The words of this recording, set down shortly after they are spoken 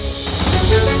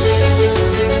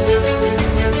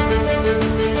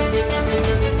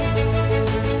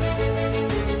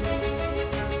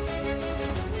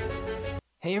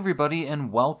everybody,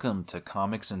 and welcome to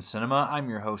Comics and Cinema. I'm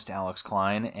your host, Alex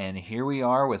Klein, and here we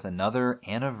are with another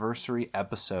anniversary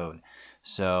episode.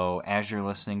 So, as you're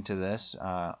listening to this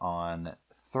on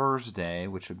Thursday,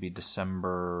 which would be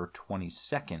December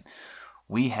 22nd,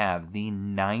 we have the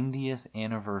 90th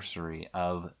anniversary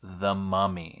of The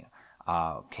Mummy.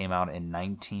 Came out in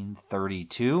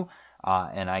 1932,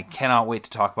 and I cannot wait to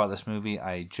talk about this movie.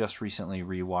 I just recently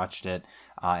rewatched it.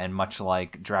 And much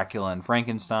like Dracula and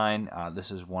Frankenstein, this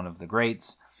is one of the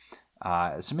greats.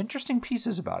 Some interesting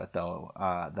pieces about it, though,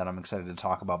 that I'm excited to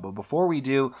talk about. But before we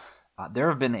do, there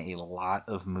have been a lot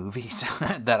of movies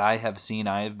that I have seen.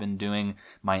 I have been doing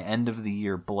my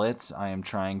end-of-the-year blitz. I am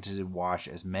trying to watch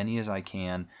as many as I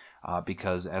can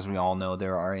because, as we all know,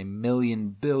 there are a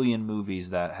billion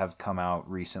movies that have come out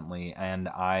recently. And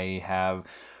I have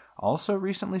also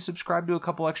recently subscribed to a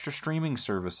couple extra streaming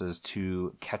services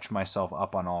to catch myself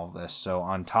up on all of this. So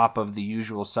on top of the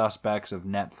usual suspects of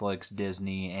Netflix,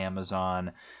 Disney,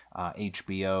 Amazon,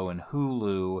 HBO, and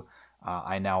Hulu,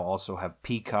 I now also have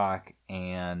Peacock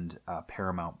and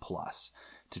Paramount Plus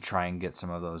to try and get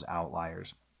some of those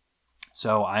outliers.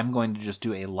 So I'm going to just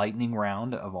do a lightning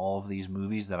round of all of these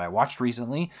movies that I watched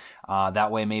recently.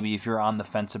 That way, maybe if you're on the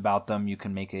fence about them, you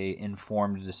can make an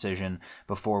informed decision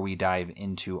before we dive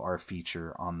into our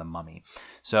feature on The Mummy.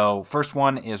 So first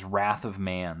one is Wrath of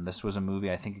Man. This was a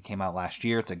movie, I think it came out last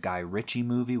year. It's a Guy Ritchie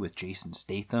movie with Jason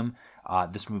Statham.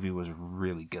 This movie was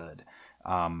really good.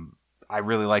 I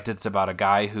really liked it. It's about a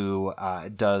guy who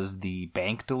does the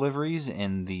bank deliveries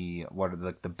in the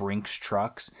Brinks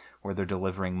trucks, where they're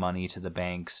delivering money to the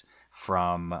banks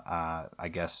from, I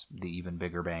guess, the even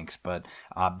bigger banks. But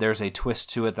there's a twist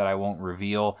to it that I won't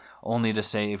reveal, only to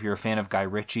say if you're a fan of Guy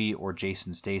Ritchie or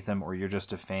Jason Statham, or you're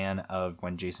just a fan of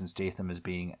when Jason Statham is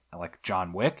being like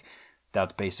John Wick,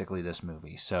 that's basically this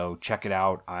movie. So check it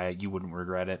out. You wouldn't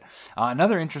regret it.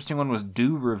 Another interesting one was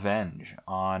Do Revenge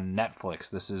on Netflix.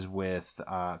 This is with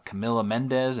Camila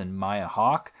Mendes and Maya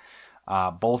Hawke.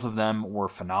 Both of them were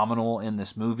phenomenal in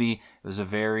this movie.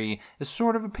 It's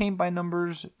sort of a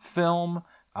paint-by-numbers film.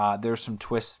 There's some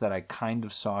twists that I kind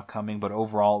of saw coming, but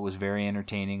overall it was very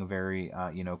entertaining, a very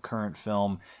current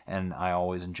film, and I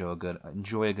always enjoy a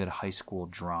good high school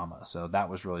drama. So that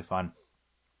was really fun.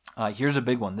 Here's a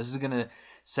big one. This is going to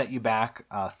set you back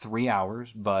 3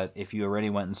 hours, but if you already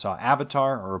went and saw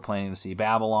Avatar or are planning to see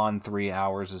Babylon, 3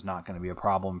 hours is not going to be a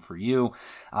problem for you.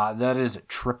 That is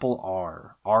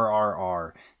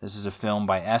RRR. This is a film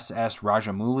by S.S.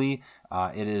 Rajamouli.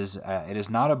 It is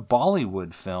not a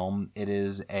Bollywood film. It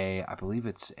is I believe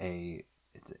it's a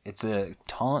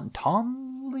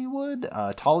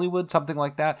Tollywood, something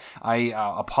like that. I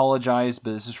apologize,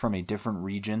 but this is from a different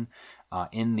region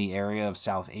in the area of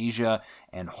South Asia,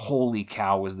 and holy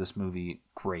cow was this movie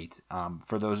great.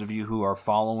 For those of you who are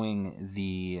following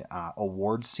the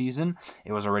awards season,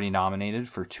 it was already nominated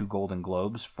for 2 Golden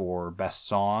Globes for Best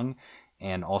Song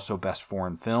and also Best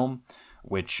Foreign Film,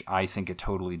 which I think it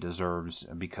totally deserves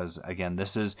because, again,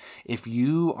 this is, if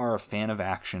you are a fan of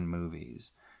action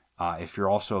movies, if you're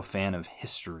also a fan of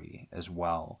history as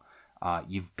well,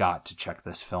 you've got to check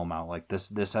this film out. Like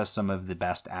this has some of the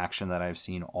best action that I've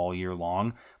seen all year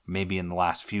long, maybe in the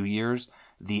last few years.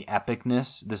 The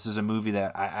epicness, this is a movie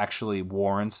that actually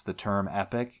warrants the term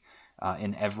epic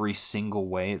in every single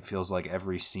way. It feels like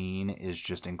every scene is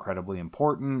just incredibly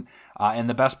important. And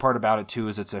the best part about it, too,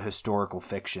 is it's a historical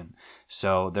fiction.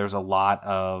 So there's a lot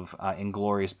of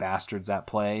Inglourious Bastards at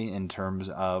play in terms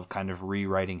of kind of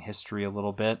rewriting history a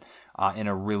little bit in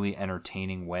a really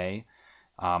entertaining way.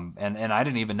 And I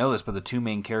didn't even know this, but the 2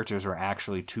 main characters are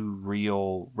actually 2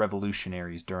 real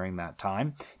revolutionaries during that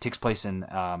time. It takes place in,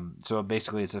 so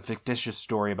basically it's a fictitious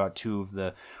story about 2 of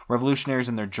the revolutionaries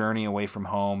and their journey away from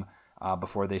home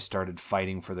before they started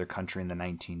fighting for their country in the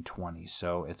 1920s.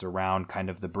 So it's around kind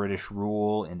of the British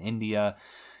rule in India,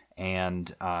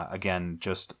 and again,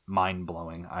 just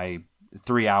mind-blowing.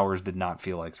 3 hours did not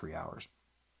feel like 3 hours.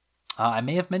 I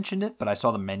may have mentioned it, but I saw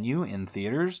The Menu in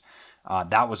theaters.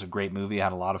 That was a great movie. I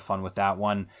had a lot of fun with that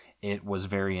one. It was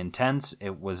very intense.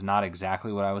 It was not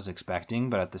exactly what I was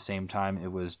expecting, but at the same time,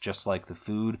 it was just like the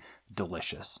food,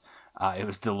 delicious. It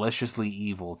was deliciously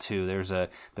evil too. There's a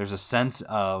sense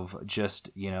of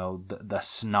just, the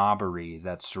snobbery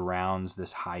that surrounds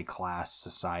this high class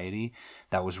society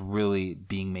that was really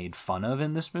being made fun of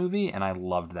in this movie, and I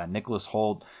loved that. Nicholas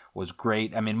Hoult was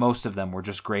great. I mean, most of them were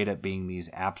just great at being these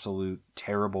absolute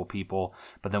terrible people,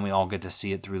 but then we all get to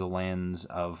see it through the lens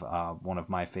of one of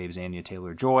my faves, Anya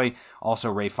Taylor-Joy.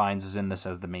 Also, Ray Fiennes is in this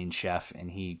as the main chef,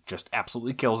 and he just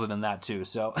absolutely kills it in that too.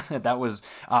 So that was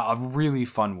a really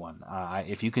fun one.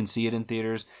 If you can see it in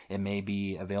theaters, it may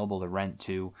be available to rent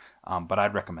too, but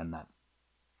I'd recommend that.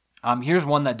 Here's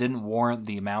one that didn't warrant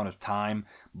the amount of time,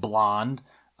 Blonde,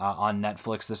 on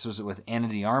Netflix. This was with Ana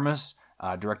de Armas,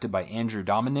 directed by Andrew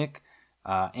Dominik,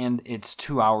 and it's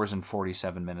 2 hours and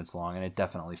 47 minutes long, and it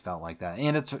definitely felt like that.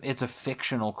 And it's a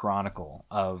fictional chronicle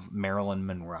of Marilyn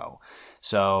Monroe.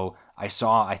 So I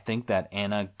think that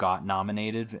Anna got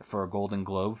nominated for a Golden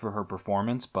Globe for her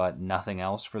performance, but nothing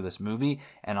else for this movie,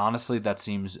 and honestly, that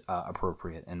seems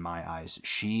appropriate in my eyes.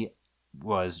 She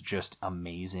was just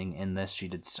amazing in this. She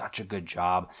did such a good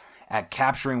job at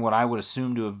capturing what I would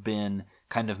assume to have been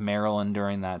kind of Maryland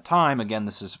during that time. Again,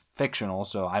 this is fictional,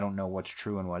 so I don't know what's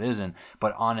true and what isn't,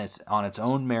 but on its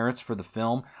own merits for the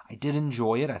film, I did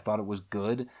enjoy it. I thought it was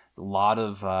good. A lot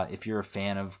of, if you're a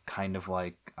fan of kind of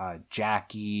like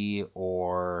Jackie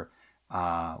or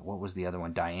what was the other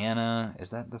one? Diana?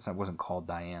 That wasn't called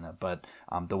Diana, but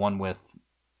the one with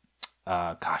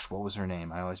what was her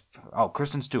name?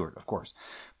 Kristen Stewart, of course.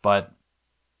 But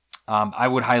I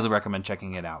would highly recommend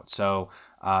checking it out. So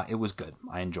it was good.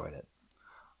 I enjoyed it.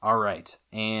 All right.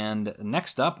 And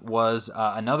next up was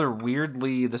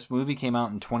this movie came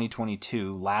out in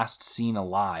 2022, Last Seen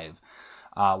Alive,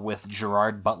 with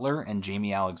Gerard Butler and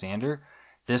Jamie Alexander.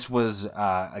 This was,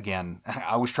 again,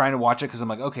 I was trying to watch it because I'm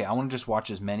like, okay, I want to just watch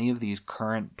as many of these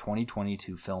current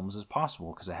 2022 films as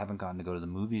possible because I haven't gotten to go to the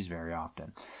movies very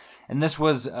often. And this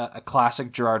was a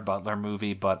classic Gerard Butler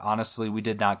movie, but honestly, we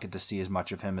did not get to see as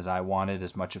much of him as I wanted,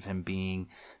 as much of him being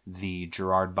the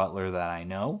Gerard Butler that I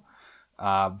know.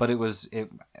 But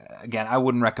again, I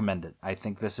wouldn't recommend it. I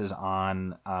think this is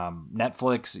on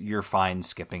Netflix. You're fine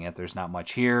skipping it. There's not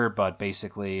much here, but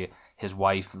basically his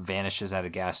wife vanishes at a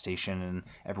gas station and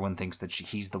everyone thinks that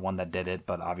he's the one that did it,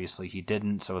 but obviously he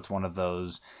didn't. So it's one of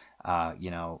those,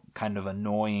 kind of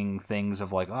annoying things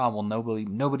of like, oh, well,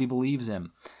 nobody believes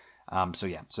him.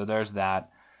 So there's that.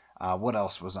 What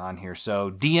else was on here? So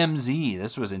DMZ,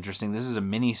 this was interesting. This is a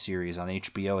mini series on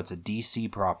HBO. It's a DC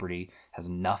property, has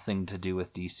nothing to do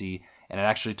with DC, and it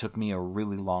actually took me a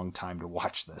really long time to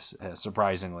watch this,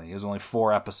 surprisingly. It was only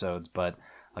 4 episodes, but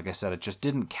like I said, it just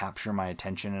didn't capture my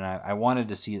attention, and I wanted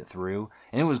to see it through,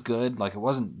 and it was good. Like, it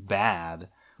wasn't bad,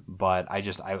 but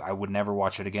I would never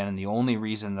watch it again, and the only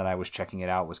reason that I was checking it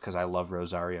out was because I love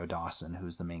Rosario Dawson,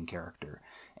 who's the main character,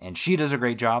 and she does a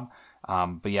great job.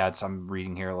 But yeah, I'm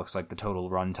reading here, it looks like the total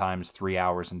run time is 3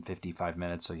 hours and 55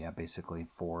 minutes. So yeah, basically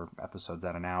 4 episodes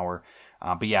at an hour.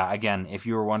 But yeah, again, if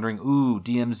you were wondering,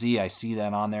 DMZ, I see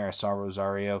that on there. I saw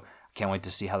Rosario. Can't wait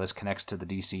to see how this connects to the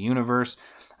DC universe.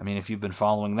 I mean, if you've been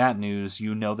following that news,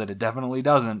 you know that it definitely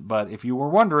doesn't. But if you were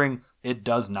wondering, it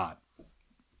does not.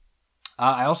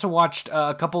 I also watched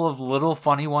a couple of little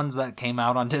funny ones that came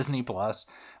out on Disney+.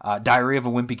 Diary of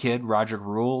a Wimpy Kid, Roderick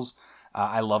Rules.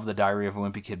 I love the Diary of a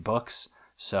Wimpy Kid books,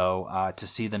 so to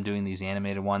see them doing these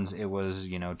animated ones, it was,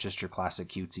 just your classic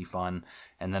cutesy fun.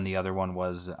 And then the other one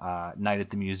was Night at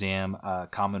the Museum,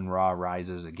 Kamen Ra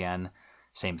Rises Again.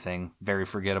 Same thing, very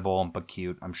forgettable but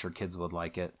cute. I'm sure kids would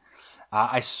like it.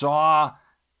 I saw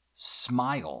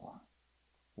Smile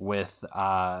with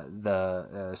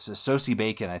Sosie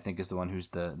Bacon, I think is the one who's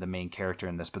the main character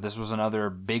in this. But this was another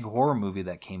big horror movie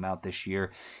that came out this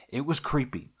year. It was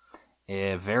creepy.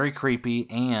 Very creepy,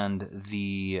 and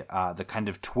the kind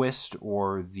of twist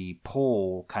or the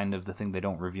pull, kind of the thing they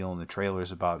don't reveal in the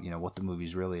trailers about what the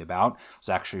movie's really about, was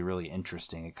actually really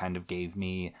interesting. It kind of gave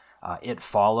me It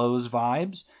Follows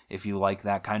vibes, if you like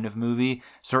that kind of movie.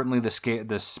 Certainly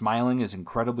the smiling is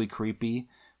incredibly creepy,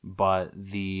 but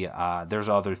there's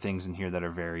other things in here that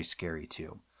are very scary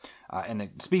too. And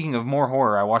speaking of more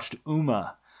horror, I watched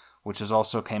Uma, which has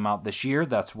also came out this year.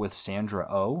 That's with Sandra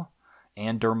Oh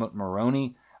and Dermot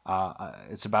Mulroney.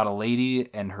 It's about a lady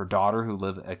and her daughter who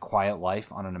live a quiet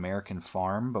life on an American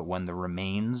farm, but when the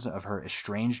remains of her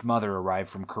estranged mother arrive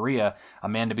from Korea,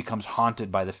 Amanda becomes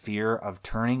haunted by the fear of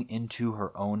turning into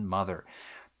her own mother.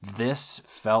 This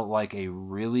felt like a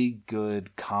really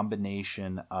good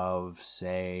combination of,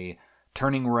 say,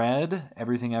 Turning Red,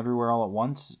 Everything Everywhere All at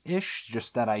Once-ish,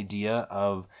 just that idea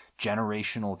of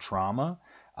generational trauma.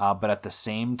 But at the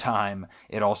same time,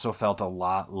 it also felt a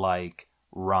lot like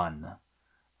Run.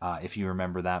 If you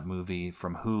remember that movie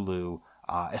from Hulu,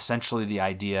 essentially the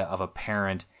idea of a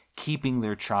parent keeping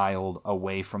their child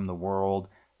away from the world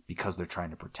because they're trying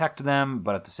to protect them,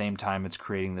 but at the same time, it's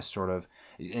creating this sort of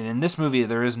And in this movie,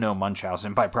 there is no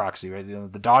Munchausen by proxy, right?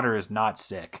 The daughter is not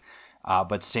sick.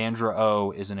 But Sandra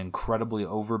Oh is an incredibly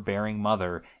overbearing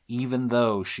mother, even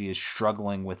though she is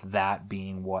struggling with that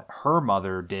being what her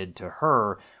mother did to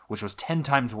her, which was 10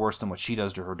 times worse than what she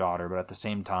does to her daughter. But at the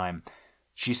same time,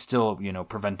 she's still,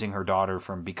 preventing her daughter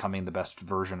from becoming the best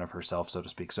version of herself, so to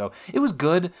speak. So it was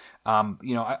good.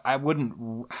 I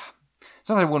wouldn't... It's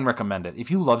not that I wouldn't recommend it. If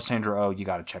you love Sandra Oh, you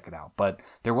got to check it out. But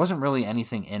there wasn't really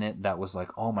anything in it that was like,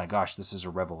 oh my gosh, this is a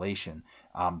revelation.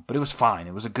 But it was fine.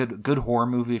 It was a good horror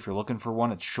movie if you're looking for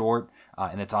one. It's short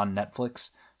and it's on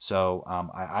Netflix. So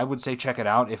I would say check it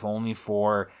out, if only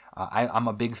for... I'm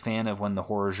a big fan of when the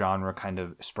horror genre kind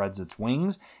of spreads its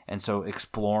wings. And so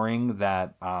exploring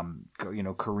that,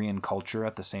 Korean culture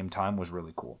at the same time was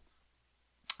really cool.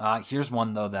 Here's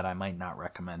one, though, that I might not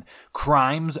recommend.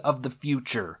 Crimes of the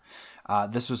Future.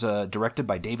 This was directed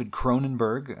by David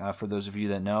Cronenberg. For those of you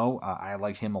that know, I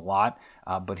like him a lot,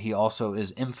 but he also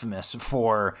is infamous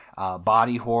for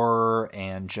body horror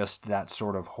and just that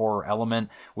sort of horror element,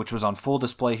 which was on full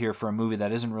display here for a movie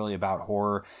that isn't really about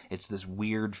horror. It's this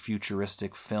weird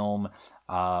futuristic film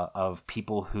of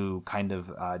people who kind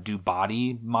of do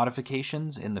body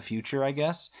modifications in the future, I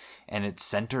guess. And it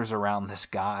centers around this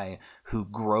guy who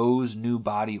grows new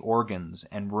body organs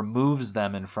and removes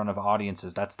them in front of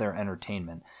audiences. That's their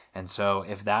entertainment. And so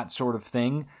if that sort of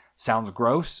thing sounds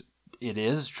gross, it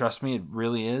is. Trust me, it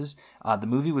really is. The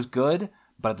movie was good.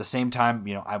 But at the same time,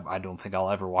 I don't think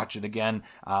I'll ever watch it again.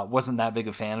 Wasn't that big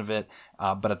a fan of it.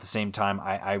 But at the same time,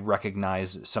 I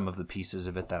recognize some of the pieces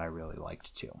of it that I really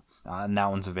liked too. And that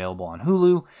one's available on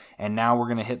Hulu. And now we're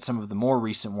going to hit some of the more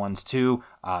recent ones too.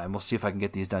 And we'll see if I can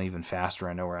get these done even faster.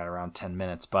 I know we're at around 10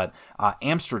 minutes. But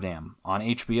Amsterdam on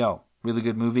HBO. Really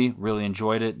good movie. Really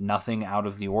enjoyed it. Nothing out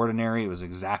of the ordinary. It was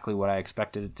exactly what I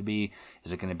expected it to be.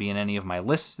 Is it going to be in any of my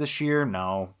lists this year?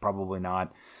 No, probably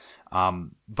not.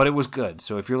 But it was good.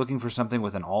 So if you're looking for something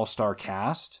with an all-star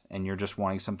cast and you're just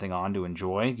wanting something on to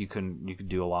enjoy, you could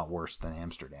do a lot worse than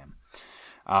Amsterdam.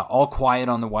 All Quiet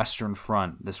on the Western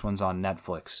Front. This one's on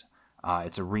Netflix.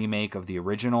 It's a remake of the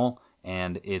original,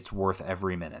 and it's worth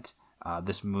every minute.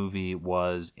 This movie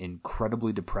was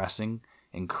incredibly depressing,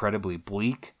 incredibly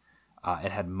bleak.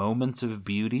 It had moments of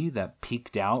beauty that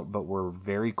peaked out, but were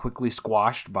very quickly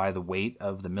squashed by the weight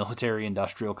of the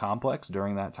military-industrial complex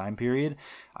during that time period,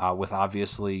 with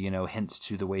obviously, hints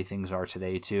to the way things are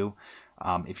today, too.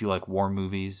 If you like war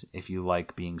movies, if you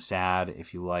like being sad,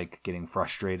 if you like getting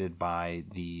frustrated by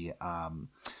the... not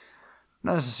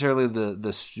necessarily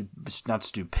not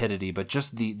stupidity, but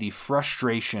just the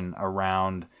frustration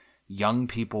around young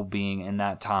people being in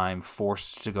that time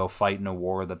forced to go fight in a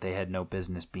war that they had no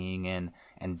business being in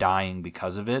and dying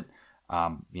because of it.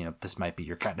 This might be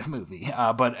your kind of movie.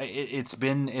 But it's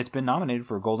been nominated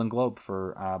for a Golden Globe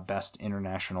for Best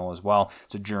International as well.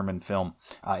 It's a German film.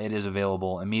 It is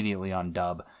available immediately on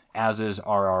dub, as is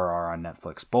RRR on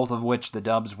Netflix. Both of which the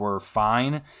dubs were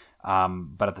fine,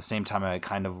 but at the same time I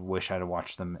kind of wish I'd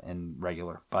watched them in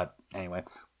regular. But anyway,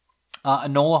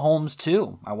 Enola Holmes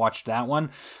 2. I watched that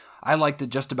one. I liked it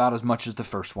just about as much as the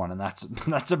first one, and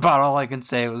that's about all I can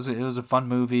say. It was a fun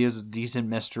movie. It was a decent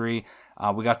mystery.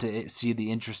 We got to see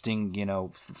the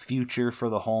interesting, future for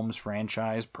the Holmes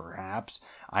franchise, perhaps.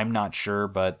 I'm not sure,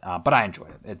 but I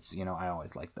enjoyed it. It's, I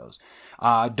always like those.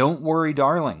 Don't Worry,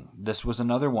 Darling. This was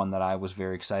another one that I was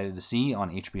very excited to see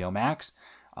on HBO Max.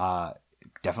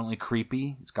 Definitely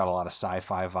creepy. It's got a lot of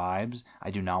sci-fi vibes. I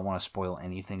do not want to spoil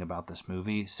anything about this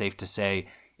movie. Safe to say,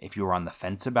 if you were on the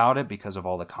fence about it because of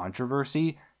all the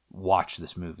controversy, watch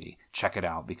this movie. Check it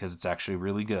out because it's actually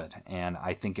really good. And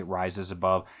I think it rises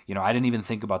above, I didn't even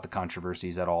think about the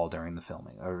controversies at all during the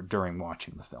filming or during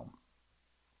watching the film.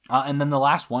 And then the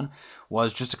last one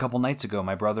was just a couple nights ago.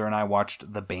 My brother and I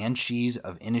watched The Banshees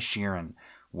of Inisherin,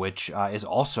 which is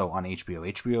also on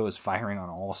HBO. HBO is firing on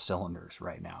all cylinders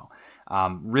right now.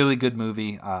 Really good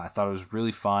movie. I thought it was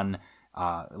really fun.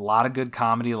 A lot of good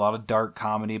comedy, a lot of dark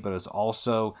comedy, but it's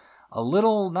also a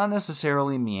little, not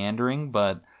necessarily meandering,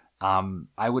 but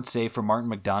I would say for Martin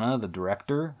McDonagh, the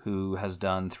director, who has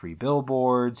done 3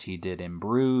 Billboards, he did In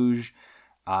Bruges,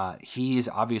 he's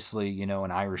obviously,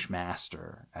 an Irish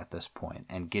master at this point,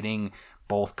 and getting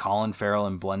both Colin Farrell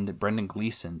and Brendan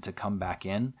Gleeson to come back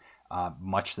in,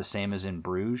 much the same as In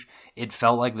Bruges, it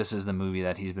felt like this is the movie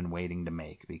that he's been waiting to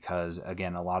make, because,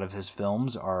 again, a lot of his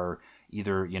films are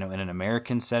either, in an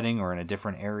American setting or in a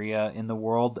different area in the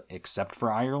world, except for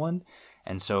Ireland.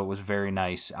 And so it was very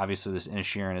nice. Obviously, this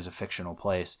Inisherin is a fictional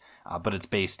place, but it's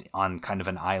based on kind of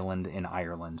an island in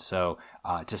Ireland. So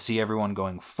to see everyone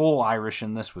going full Irish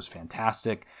in this was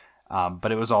fantastic.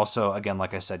 But it was also, again,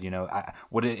 like I said,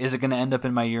 is it going to end up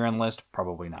in my year-end list?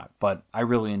 Probably not. But I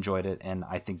really enjoyed it, and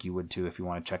I think you would too if you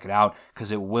want to check it out,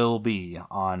 because it will be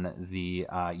on the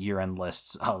year-end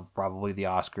lists of probably the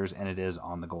Oscars, and it is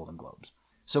on the Golden Globes.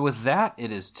 So with that,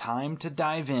 it is time to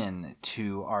dive in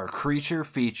to our creature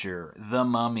feature, The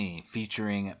Mummy,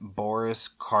 featuring Boris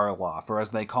Karloff, or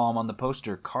as they call him on the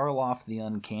poster, Karloff the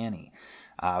Uncanny.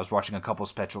 I was watching a couple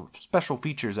special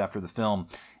features after the film,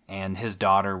 and his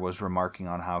daughter was remarking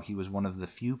on how he was one of the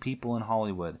few people in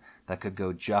Hollywood that could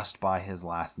go just by his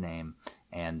last name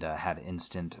and had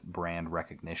instant brand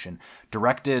recognition.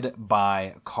 Directed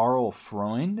by Karl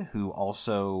Freund, who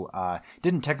also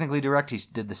didn't technically direct. He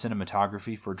did the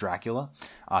cinematography for Dracula.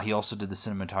 He also did the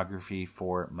cinematography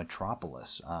for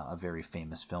Metropolis, a very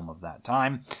famous film of that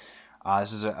time.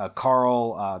 This is a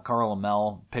Karl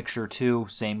Amell picture too,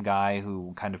 same guy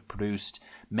who kind of produced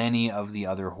many of the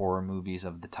other horror movies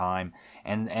of the time,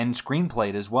 and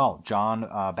screenplayed as well. John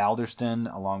Balderston,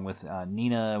 along with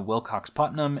Nina Wilcox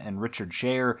Putnam and Richard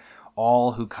Scher,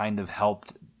 all who kind of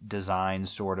helped design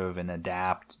sort of and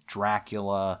adapt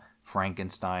Dracula,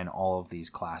 Frankenstein, all of these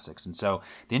classics. And so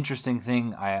the interesting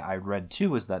thing I read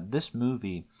too is that this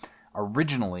movie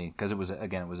originally, because it was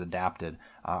adapted,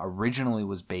 originally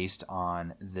was based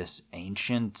on this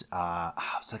ancient,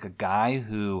 it's like a guy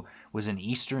who was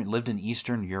lived in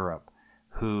Eastern Europe,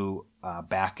 who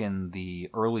back in the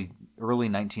early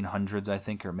 1900s, I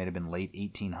think, or it may have been late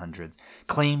 1800s,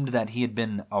 claimed that he had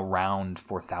been around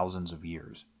for thousands of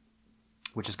years,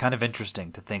 which is kind of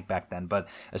interesting to think back then. But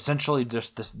essentially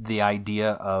just the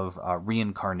idea of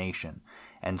reincarnation.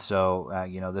 And so,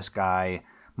 this guy,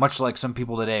 much like some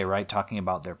people today, right, talking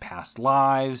about their past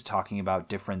lives, talking about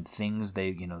different things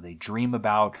they dream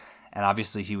about. And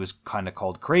obviously he was kind of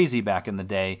called crazy back in the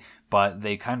day, but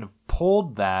they kind of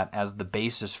pulled that as the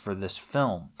basis for this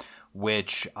film,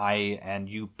 which and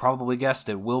you probably guessed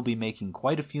it, will be making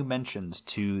quite a few mentions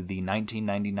to the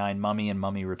 1999 Mummy and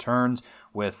Mummy Returns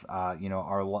with,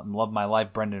 our Love My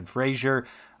Life, Brendan Fraser.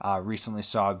 Recently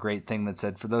saw a great thing that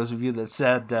said, for those of you that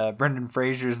said Brendan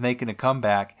Fraser is making a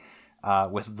comeback,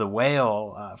 with The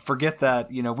Whale, forget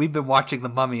that. We've been watching The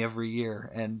Mummy every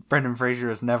year, and Brendan Fraser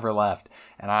has never left.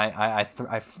 And I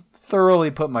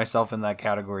thoroughly put myself in that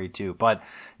category too. But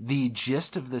the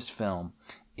gist of this film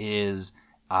is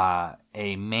a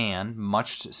man,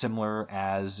 much similar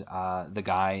as the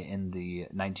guy in the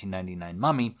 1999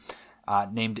 Mummy,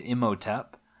 named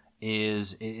Imhotep,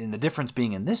 in the difference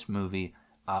being in this movie,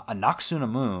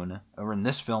 Anck-su-namun, or in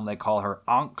this film they call her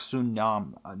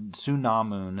Anck-su-namun,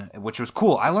 which was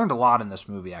cool. I learned a lot in this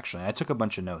movie, actually. I took a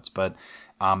bunch of notes, but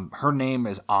her name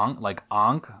is Ankh, like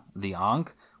Ankh, the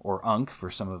Ankh, or Unk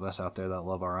for some of us out there that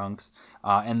love our Unks.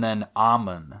 And then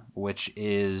Amun, which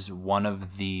is one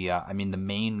of the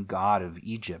main god of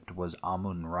Egypt was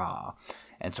Amun-Ra.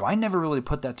 And so I never really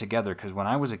put that together, because when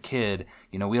I was a kid,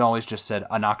 we'd always just said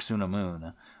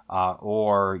Anck-su-namun.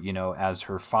 Or, as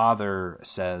her father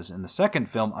says in the second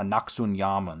film,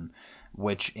 Anck-sun-yamun,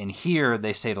 which in here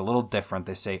they say it a little different.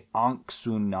 They say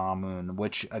Anck-sun-namun,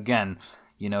 which, again,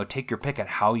 take your pick at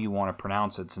how you want to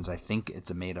pronounce it, since I think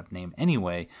it's a made-up name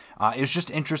anyway. It's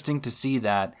just interesting to see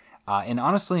that, and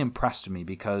honestly impressed me,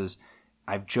 because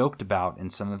I've joked about in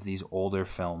some of these older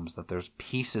films that there's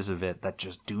pieces of it that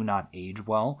just do not age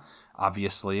well.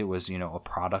 Obviously, it was, a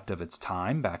product of its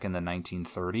time back in the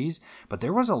 1930s, but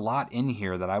there was a lot in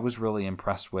here that I was really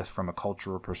impressed with from a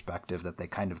cultural perspective that they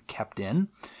kind of kept in.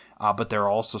 But there are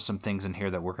also some things in here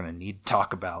that we're going to need to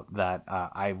talk about that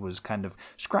I was kind of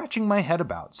scratching my head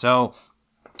about. So,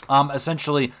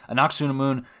 essentially,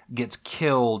 Anck-su-namun gets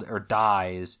killed or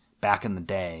dies back in the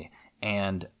day,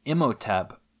 and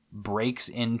Imhotep breaks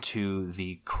into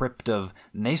the crypt of,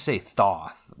 and they say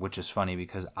Thoth, which is funny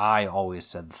because I always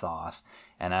said Thoth,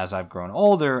 and as I've grown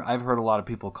older, I've heard a lot of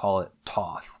people call it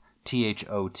Thoth,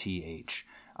 Thoth,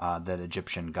 that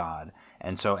Egyptian god.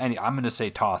 And so I'm going to say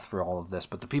Thoth for all of this,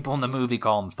 but the people in the movie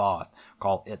call him Thoth,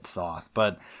 call it Thoth.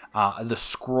 But the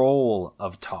Scroll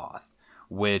of Thoth,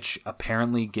 which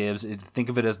apparently gives, think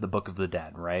of it as the Book of the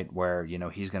Dead, right? Where,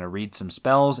 he's going to read some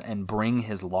spells and bring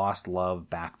his lost love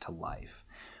back to life,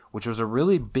 which was a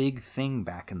really big thing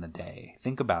back in the day.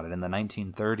 Think about it, in the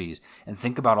 1930s, and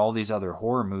think about all these other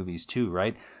horror movies too,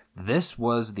 right? This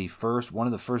was one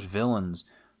of the first villains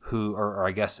who, or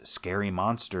I guess scary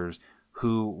monsters,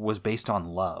 who was based on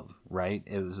love, right?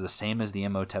 It was the same as the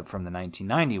Imhotep from the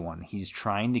 1991. He's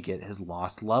trying to get his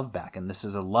lost love back, and this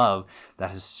is a love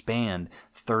that has spanned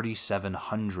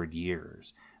 3,700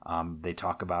 years. They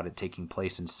talk about it taking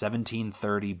place in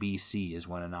 1730 BC is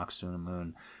when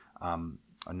Anck-su-namun,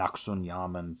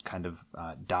 Anck-sun-yamun kind of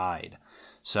died.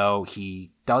 So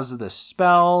he does the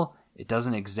spell. It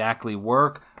doesn't exactly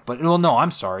work, but well, no,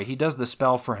 I'm sorry. He does the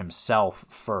spell for himself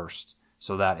first,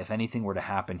 so that if anything were to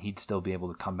happen, he'd still be able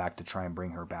to come back to try and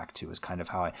bring her back to, is kind of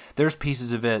how there's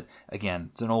pieces of it, again,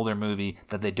 it's an older movie,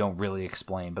 that they don't really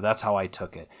explain, but that's how I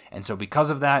took it. And so because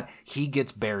of that, he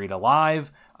gets buried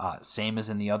alive, same as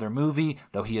in the other movie,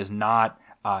 though he is not.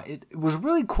 It was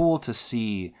really cool to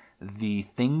see the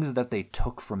things that they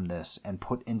took from this and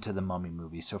put into the Mummy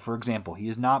movie. So, for example, he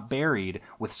is not buried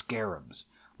with scarabs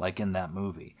like in that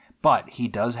movie, but he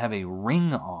does have a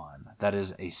ring on that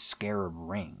is a scarab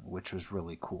ring, which was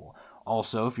really cool.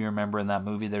 Also, if you remember in that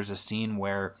movie, there's a scene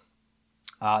where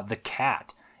the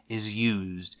cat is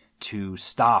used to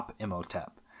stop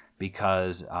Imhotep,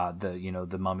 because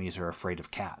the mummies are afraid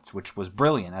of cats, which was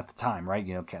brilliant at the time, right?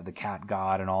 The cat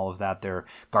god and all of that. They're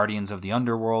guardians of the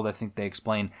underworld, I think they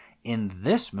explain. In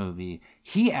this movie,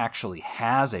 he actually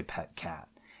has a pet cat,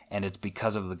 and it's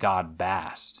because of the god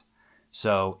Bast.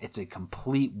 So it's a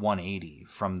complete 180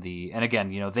 from and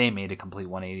again, they made a complete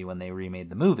 180 when they remade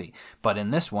the movie. But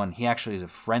in this one, he actually is a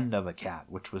friend of a cat,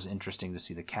 which was interesting to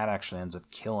see. The cat actually ends up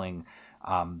killing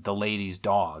the lady's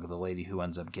dog, the lady who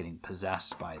ends up getting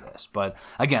possessed by this. But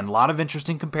again, a lot of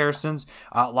interesting comparisons.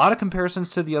 A lot of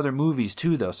comparisons to the other movies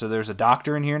too, though. So there's a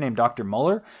doctor in here named Dr.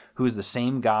 Muller, who is the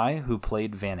same guy who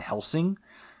played Van Helsing,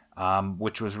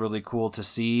 which was really cool to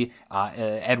see.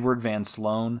 Edward Van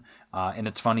Sloan. And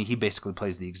it's funny, he basically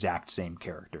plays the exact same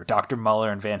character. Dr.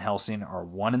 Muller and Van Helsing are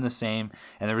one and the same,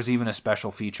 and there was even a special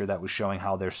feature that was showing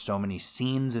how there's so many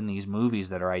scenes in these movies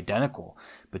that are identical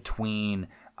between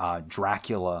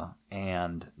Dracula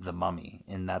and the Mummy,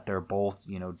 in that they're both,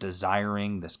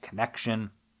 desiring this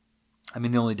connection. I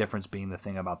mean, the only difference being the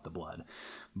thing about the blood.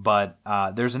 But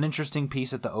there's an interesting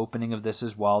piece at the opening of this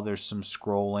as well. There's some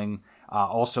scrolling.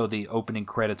 Also, the opening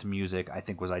credits music, I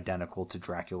think, was identical to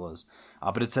Dracula's.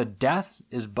 But it said, "Death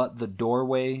is but the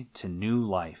doorway to new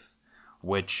life,"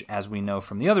 which, as we know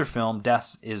from the other film,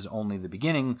 death is only the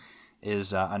beginning,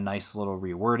 is a nice little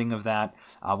rewording of that.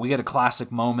 We get a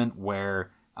classic moment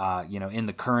where, in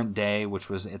the current day, which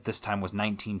was at this time was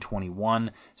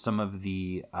 1921, some of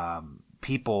the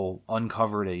people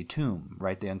uncovered a tomb,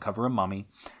 right? They uncover a mummy,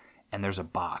 and there's a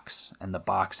box, and the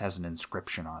box has an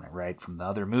inscription on it, right? From the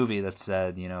other movie that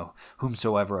said,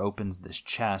 "Whomsoever opens this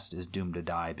chest is doomed to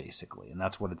die," basically. And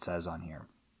that's what it says on here.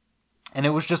 And it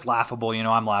was just laughable.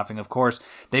 I'm laughing, of course.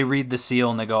 They read the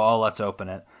seal and they go, "Oh, let's open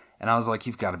it." And I was like,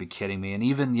 "You've got to be kidding me." And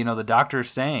even, the doctor's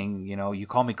saying, "You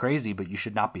call me crazy, but you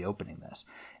should not be opening this."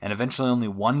 And eventually only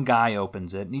one guy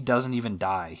opens it, and he doesn't even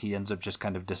die. He ends up just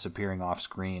kind of disappearing off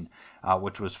screen,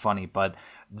 which was funny. But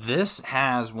this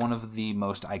has one of the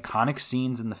most iconic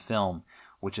scenes in the film,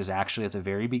 which is actually at the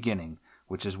very beginning,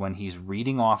 which is when he's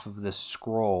reading off of this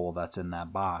scroll that's in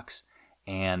that box,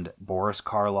 and Boris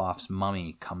Karloff's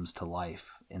mummy comes to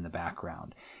life in the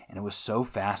background. And it was so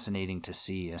fascinating to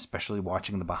see, especially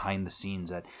watching the behind the scenes,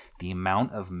 that the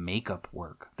amount of makeup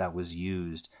work that was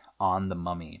used on the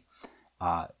mummy,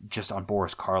 just on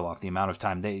Boris Karloff, the amount of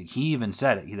time. He even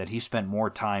said that he spent more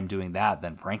time doing that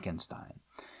than Frankenstein.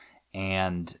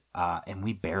 And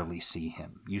we barely see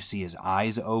him. You see his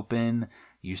eyes open,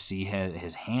 you see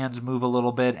his hands move a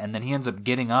little bit, and then he ends up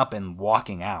getting up and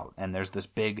walking out. And there's this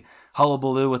big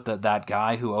hullabaloo with that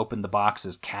guy who opened the box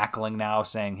is cackling now,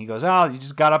 saying, he goes, "Oh, you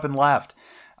just got up and left,"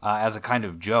 as a kind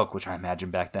of joke, which I imagine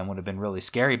back then would have been really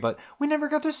scary, but we never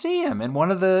got to see him. And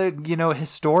one of the,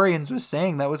 historians was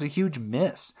saying that was a huge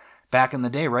miss back in the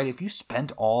day, right? If you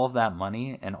spent all of that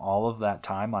money and all of that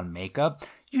time on makeup,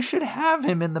 you should have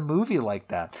him in the movie like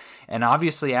that. And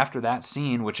obviously after that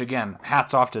scene, which again,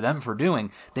 hats off to them for doing,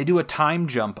 they do a time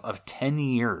jump of 10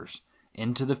 years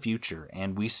into the future.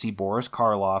 And we see Boris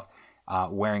Karloff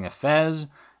wearing a fez,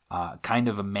 kind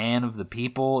of a man of the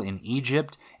people in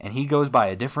Egypt. And he goes by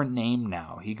a different name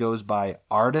now. He goes by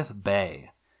Ardeth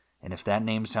Bey. And if that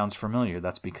name sounds familiar,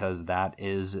 that's because that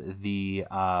is the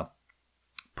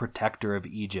protector of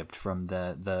Egypt from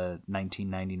the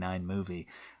 1999 movie.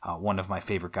 One of my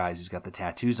favorite guys who's got the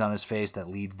tattoos on his face that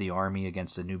leads the army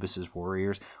against Anubis's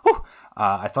warriors. Whew!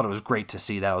 I thought it was great to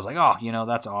see that. I was like, oh,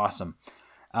 that's awesome.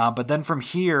 But then from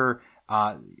here,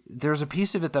 there's a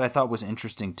piece of it that I thought was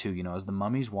interesting too. As the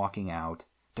mummy's walking out,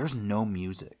 there's no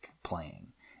music playing.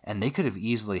 And they could have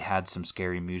easily had some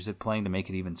scary music playing to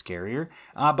make it even scarier,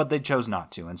 but they chose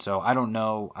not to. And so I don't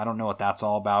know what that's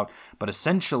all about. But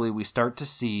essentially, we start to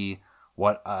see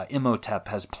what Imhotep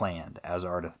has planned as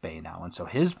Ardeth Bey now. And so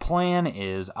his plan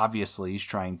is, obviously, he's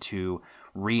trying to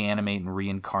reanimate and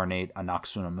reincarnate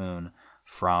Anck-su-namun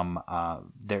from,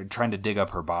 they're trying to dig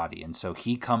up her body. And so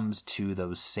he comes to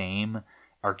those same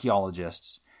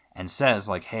archaeologists and says,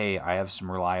 like, hey, I have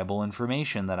some reliable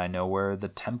information that I know where the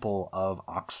temple of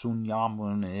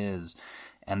Aksunyamun is.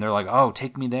 And they're like, oh,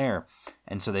 take me there.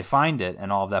 And so they find it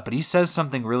and all of that. But he says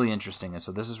something really interesting. And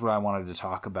so this is what I wanted to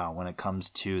talk about when it comes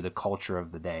to the culture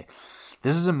of the day.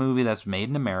 This is a movie that's made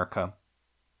in America,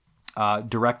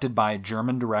 directed by a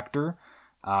German director,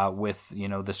 with,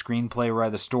 the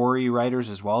screenplay, the story writers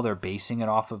as well. They're basing it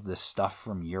off of this stuff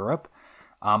from Europe.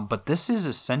 But this is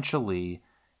essentially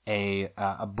a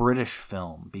British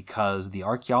film, because the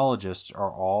archaeologists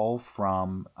are all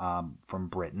from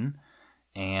Britain,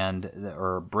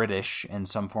 or British in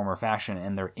some form or fashion,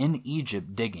 and they're in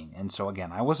Egypt digging. And so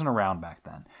again, I wasn't around back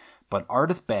then, but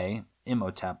Ardith Bey,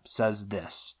 Imhotep, says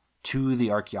this to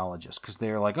the archaeologists, because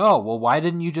they're like, oh, well, why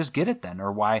didn't you just get it then?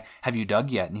 Or why have you dug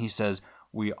yet? And he says,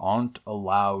 we aren't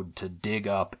allowed to dig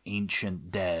up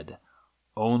ancient dead,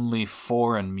 only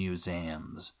foreign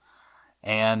museums.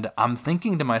 And I'm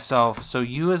thinking to myself, so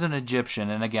you as an Egyptian,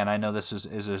 and again, I know this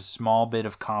is a small bit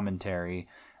of commentary,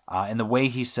 and the way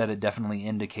he said it definitely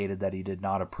indicated that he did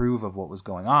not approve of what was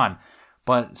going on.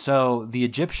 But so the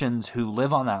Egyptians who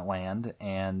live on that land,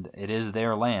 and it is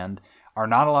their land, are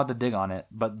not allowed to dig on it,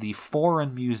 but the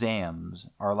foreign museums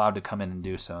are allowed to come in and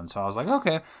do so. And so I was like,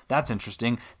 okay, that's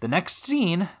interesting. The next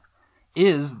scene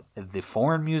is the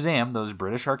foreign museum, those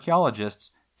British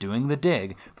archaeologists, doing the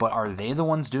dig. But are they the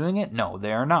ones doing it? No,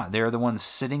 they are not. They are the ones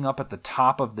sitting up at the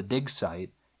top of the dig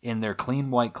site in their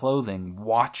clean white clothing,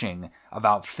 watching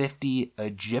about 50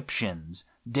 Egyptians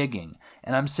digging.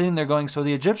 And I'm sitting there going, so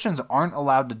the Egyptians aren't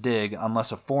allowed to dig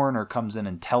unless a foreigner comes in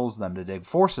and tells them to dig,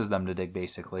 forces them to dig,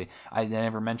 basically. I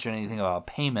never mentioned anything about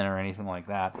payment or anything like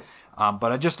that.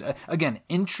 But I just, again,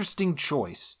 interesting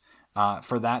choice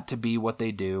for that to be what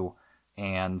they do.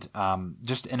 And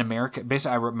just an American,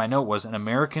 basically, my note was an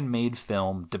American-made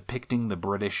film depicting the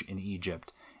British in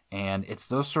Egypt. And it's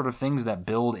those sort of things that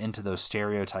build into those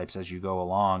stereotypes as you go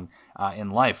along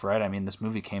in life, right? I mean, this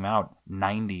movie came out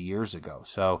 90 years ago,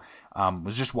 so it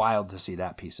was just wild to see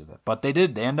that piece of it. But they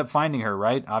end up finding her,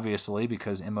 right? Obviously,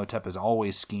 because Imhotep is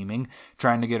always scheming,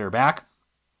 trying to get her back.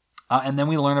 And then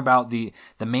we learn about the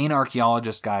main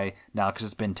archaeologist guy now, because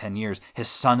it's been 10 years. His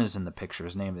son is in the picture.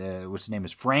 His name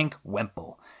is Frank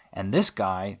Whemple. And this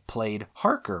guy played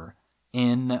Harker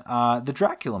in the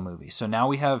Dracula movie. So now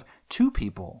we have two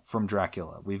people from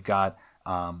Dracula. We've got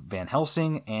Van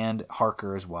Helsing and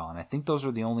Harker as well. And I think those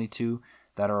are the only two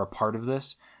that are a part of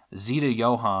this. Zita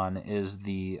Johann is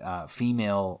the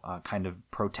female kind of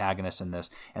protagonist in this.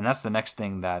 And that's the next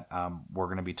thing that we're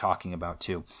going to be talking about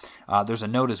too. There's a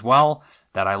note as well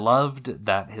that I loved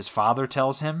that his father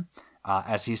tells him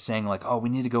as he's saying, like, oh, we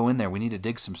need to go in there. We need to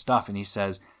dig some stuff. And he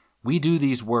says, we do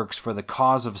these works for the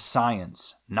cause of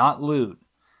science, not loot.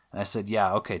 And I said,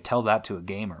 yeah, okay, tell that to a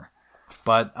gamer.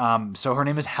 But so her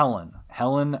name is Helen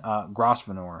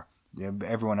Grosvenor.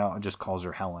 Everyone else just calls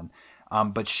her Helen.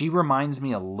 But she reminds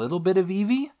me a little bit of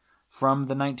Evie from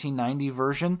the 1990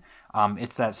 version.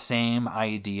 It's that same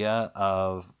idea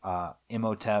of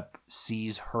Imhotep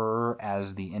sees her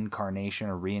as the incarnation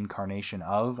or reincarnation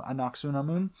of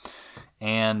Anaxunamun.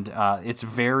 And it's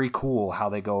very cool how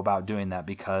they go about doing that,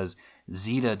 because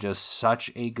Zita does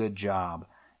such a good job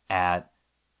at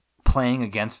playing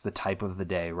against the type of the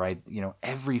day, right?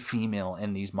 Every female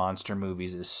in these monster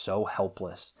movies is so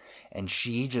helpless, and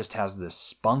she just has this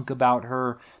spunk about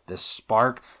her, this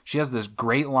spark. She has this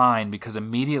great line, because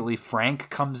immediately Frank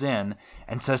comes in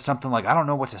and says something like, I don't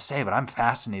know what to say, but I'm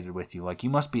fascinated with you. Like, you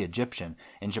must be Egyptian.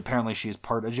 And apparently she's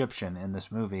part Egyptian in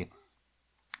this movie.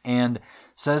 And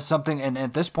says something, and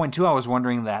at this point too, I was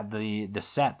wondering that the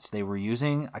sets they were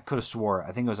using, I could have swore,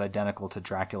 I think it was identical to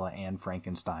Dracula and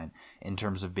Frankenstein in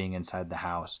terms of being inside the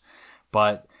house.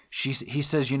 But he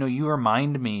says, you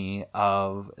remind me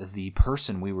of the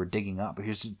person we were digging up.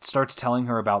 He starts telling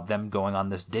her about them going on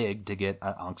this dig to get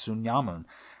Ankhsunyamun.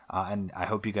 And I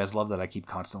hope you guys love that I keep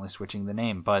constantly switching the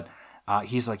name. But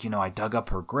he's like, I dug up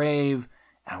her grave,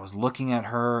 and I was looking at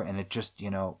her, and it just,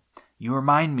 you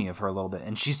remind me of her a little bit.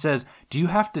 And she says, do you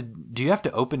have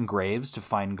to open graves to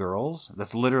find girls?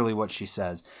 That's literally what she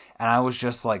says. And I was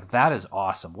just like, that is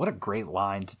awesome. What a great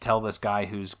line to tell this guy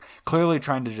who's clearly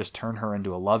trying to just turn her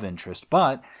into a love interest.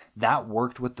 But that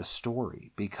worked with the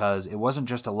story, because it wasn't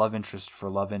just a love interest for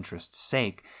love interest's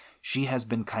sake. She has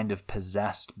been kind of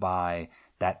possessed by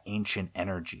that ancient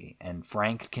energy. And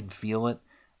Frank can feel it.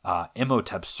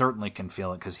 Imhotep certainly can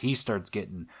feel it, because he starts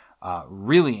getting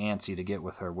really antsy to get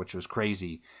with her, which was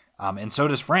crazy. And so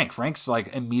does Frank. Frank's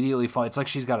like immediately fall. It's like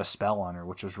she's got a spell on her,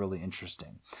 which was really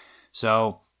interesting.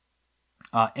 So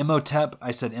Imhotep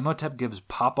gives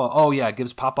Papa,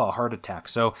 gives Papa a heart attack.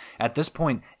 So at this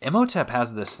point, Imhotep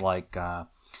has this like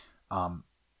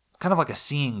kind of like a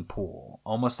seeing pool,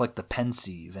 almost like the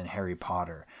Pensieve in Harry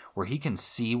Potter, where he can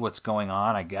see what's going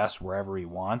on, I guess, wherever he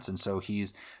wants. And so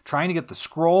he's trying to get the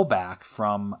scroll back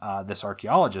from this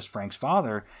archaeologist, Frank's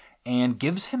father, and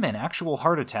gives him an actual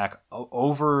heart attack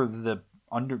over the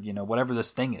whatever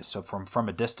this thing is, so from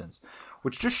a distance,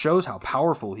 which just shows how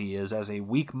powerful he is as a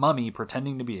weak mummy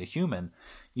pretending to be a human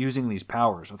using these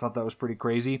powers. I thought that was pretty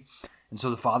crazy. And so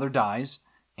the father dies,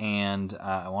 and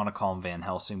I want to call him Van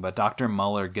Helsing, but Dr.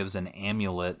 Muller gives an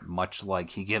amulet, much like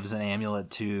he gives an amulet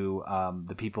to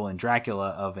the people in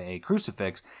Dracula of a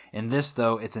crucifix. In this,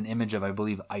 though, it's an image of, I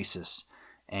believe, Isis,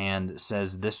 and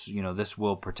says this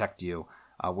will protect you,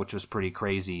 which was pretty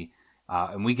crazy.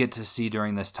 And we get to see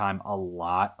during this time a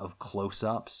lot of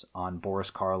close-ups on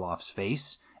Boris Karloff's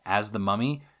face as the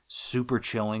mummy. Super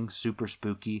chilling, super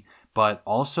spooky, but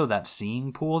also that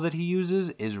seeing pool that he uses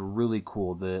is really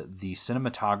cool. The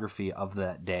cinematography of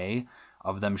that day,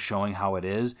 of them showing how it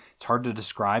is, it's hard to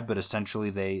describe, but essentially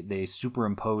they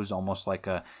superimpose almost like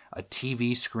a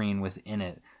TV screen within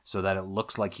it so that it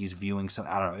looks like he's viewing some.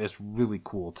 I don't know, it's really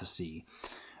cool to see.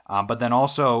 But then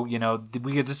also,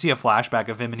 we get to see a flashback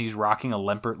of him, and he's rocking a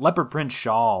leopard print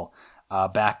shawl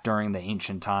back during the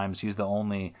ancient times. He was the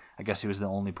only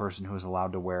person who was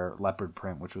allowed to wear leopard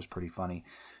print, which was pretty funny.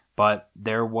 But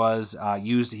there was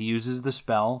he uses the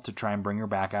spell to try and bring her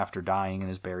back after dying and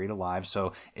is buried alive.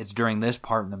 So it's during this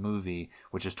part in the movie,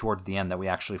 which is towards the end, that we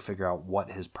actually figure out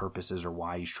what his purpose is or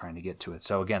why he's trying to get to it.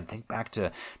 So again, think back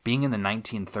to being in the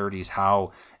 1930s,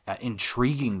 how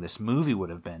intriguing this movie would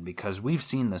have been, because we've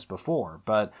seen this before,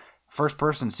 but first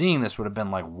person seeing this would have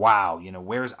been like, wow,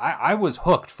 I was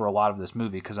hooked for a lot of this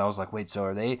movie, because I was like, wait, so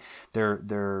are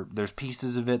there's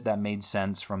pieces of it that made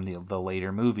sense from the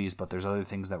later movies, but there's other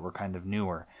things that were kind of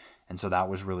newer, and so that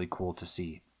was really cool to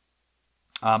see.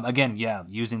 Again,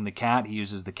 using the cat, he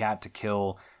uses the cat to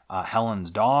kill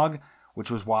Helen's dog,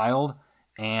 which was wild.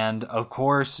 And of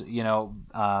course,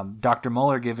 Dr.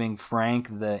 Muller giving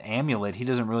Frank the amulet, he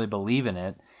doesn't really believe in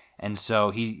it. And so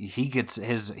he gets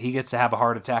to have a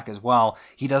heart attack as well.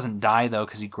 He doesn't die, though,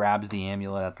 because he grabs the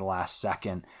amulet at the last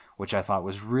second, which I thought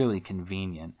was really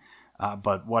convenient.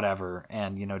 But whatever.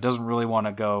 And, doesn't really want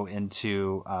to go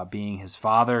into being his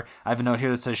father. I have a note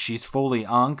here that says she's fully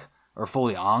Ankh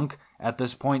at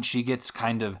this point. She gets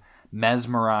kind of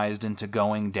mesmerized into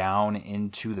going down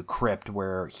into the crypt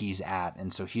where he's at.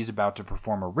 And so he's about to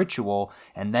perform a ritual,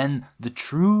 and then the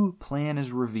true plan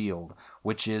is revealed,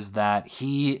 which is that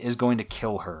he is going to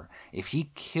kill her. If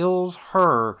he kills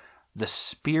her, the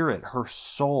spirit, her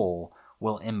soul,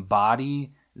 will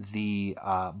embody the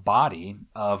body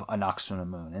of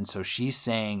Anck-su-namun. And so she's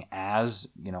saying, as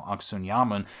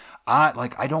Anck-su-namun,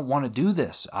 I don't want to do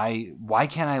this. Why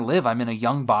can't I live? I'm in a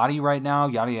young body right now,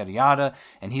 yada yada yada.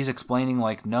 And he's explaining,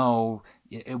 like, no,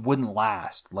 it wouldn't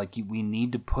last. Like, we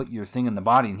need to put your thing in the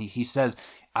body. And he says,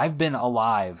 I've been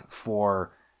alive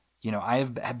for, I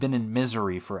have been in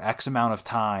misery for X amount of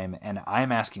time, and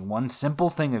I'm asking one simple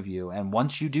thing of you, and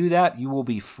once you do that, you will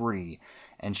be free.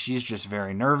 And she's just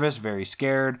very nervous, very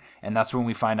scared, and that's when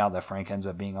we find out that Frank ends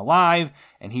up being alive,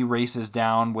 and he races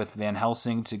down with Van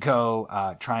Helsing to go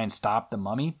try and stop the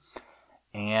mummy.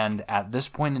 And at this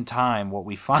point in time, what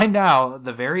we find out at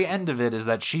the very end of it is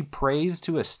that she prays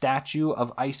to a statue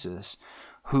of Isis,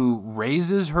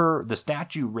 the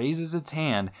statue raises its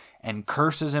hand and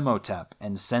curses Imhotep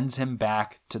and sends him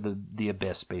back to the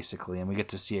abyss, basically. And we get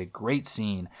to see a great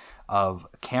scene of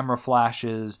camera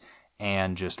flashes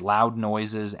and just loud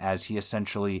noises as he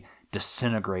essentially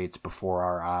disintegrates before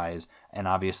our eyes, and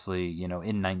obviously, in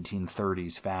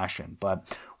 1930s fashion. But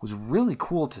it was really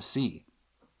cool to see.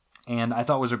 And I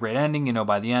thought it was a great ending.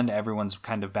 By the end, everyone's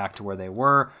kind of back to where they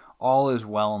were. All is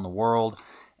well in the world.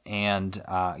 And,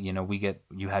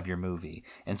 you have your movie.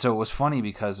 And so it was funny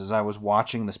because as I was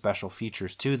watching the special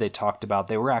features too, they talked about,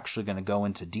 they were actually going to go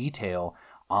into detail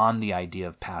on the idea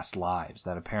of past lives,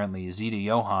 that apparently Zita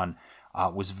Johann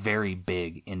was very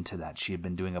big into that. She had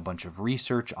been doing a bunch of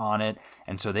research on it,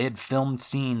 and so they had filmed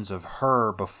scenes of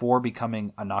her before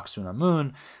becoming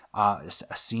Anck-su-namun, a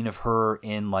scene of her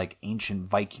in like ancient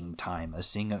Viking time, a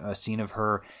scene of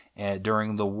her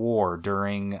during the war,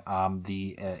 during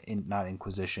not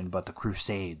Inquisition, but the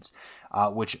Crusades,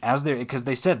 because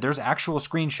they said there's actual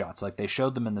screenshots, like they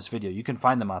showed them in this video. You can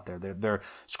find them out there. They're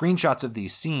screenshots of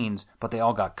these scenes, but they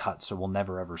all got cut, so we'll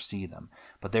never ever see them.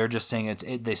 But they're just saying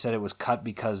they said it was cut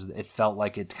because it felt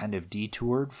like it kind of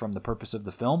detoured from the purpose of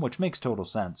the film, which makes total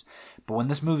sense. But when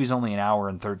this movie's only an hour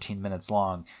and 13 minutes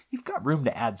long, you've got room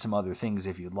to add some other things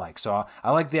if you'd like. So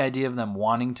I like the idea of them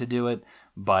wanting to do it,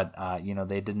 but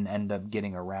they didn't end up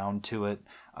getting around to it,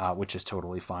 which is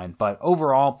totally fine. But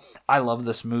overall, I love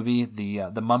this movie.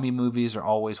 The Mummy movies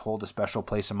always hold a special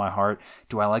place in my heart.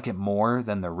 Do I like it more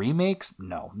than the remakes?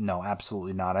 No,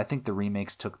 absolutely not. I think the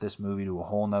remakes took this movie to a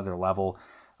whole nother level,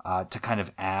 to kind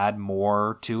of add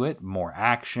more to it, more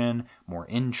action, more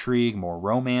intrigue, more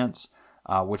romance,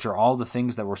 which are all the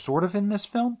things that were sort of in this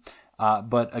film.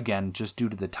 But again, just due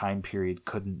to the time period,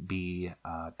 couldn't be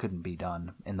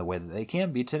done in the way that they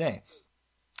can be today.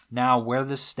 Now, where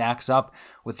this stacks up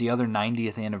with the other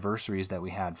 90th anniversaries that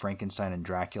we had, Frankenstein and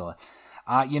Dracula,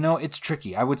 it's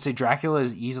tricky. I would say Dracula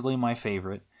is easily my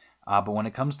favorite, but when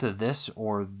it comes to this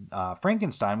or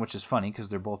Frankenstein, which is funny because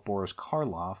they're both Boris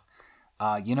Karloff,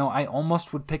 I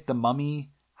almost would pick The Mummy.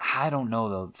 I don't know,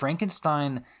 though.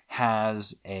 Frankenstein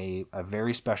has a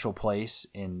very special place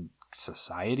in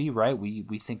society, right?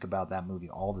 We think about that movie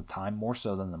all the time, more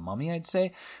so than The Mummy, I'd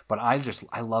say. But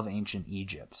I love ancient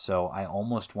Egypt, so I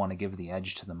almost want to give the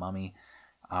edge to The Mummy.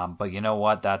 But you know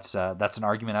what? That's an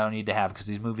argument I don't need to have because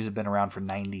these movies have been around for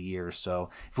 90 years. So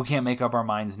if we can't make up our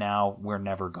minds now, we're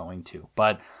never going to.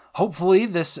 But hopefully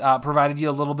this provided you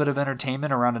a little bit of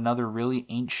entertainment around another really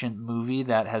ancient movie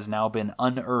that has now been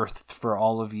unearthed for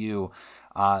all of you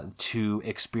to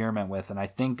experiment with. And I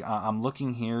think I'm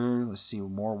looking here. Let's see,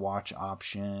 more watch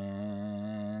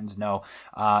options. No,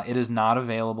 it is not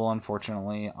available,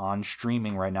 unfortunately, on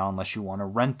streaming right now unless you want to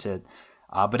rent it.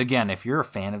 But again, if you're a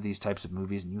fan of these types of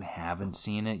movies and you haven't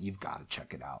seen it, you've got to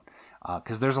check it out.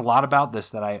 Because there's a lot about this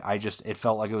that it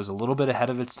felt like it was a little bit ahead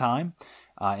of its time.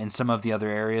 In some of the other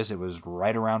areas, it was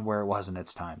right around where it was in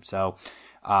its time. So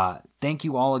thank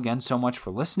you all again so much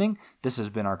for listening. This has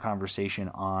been our conversation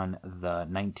on the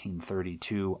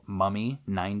 1932 Mummy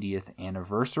 90th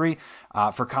anniversary.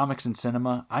 For Comics and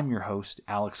Cinema, I'm your host,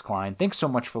 Alex Klein. Thanks so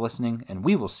much for listening, and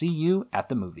we will see you at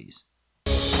the movies.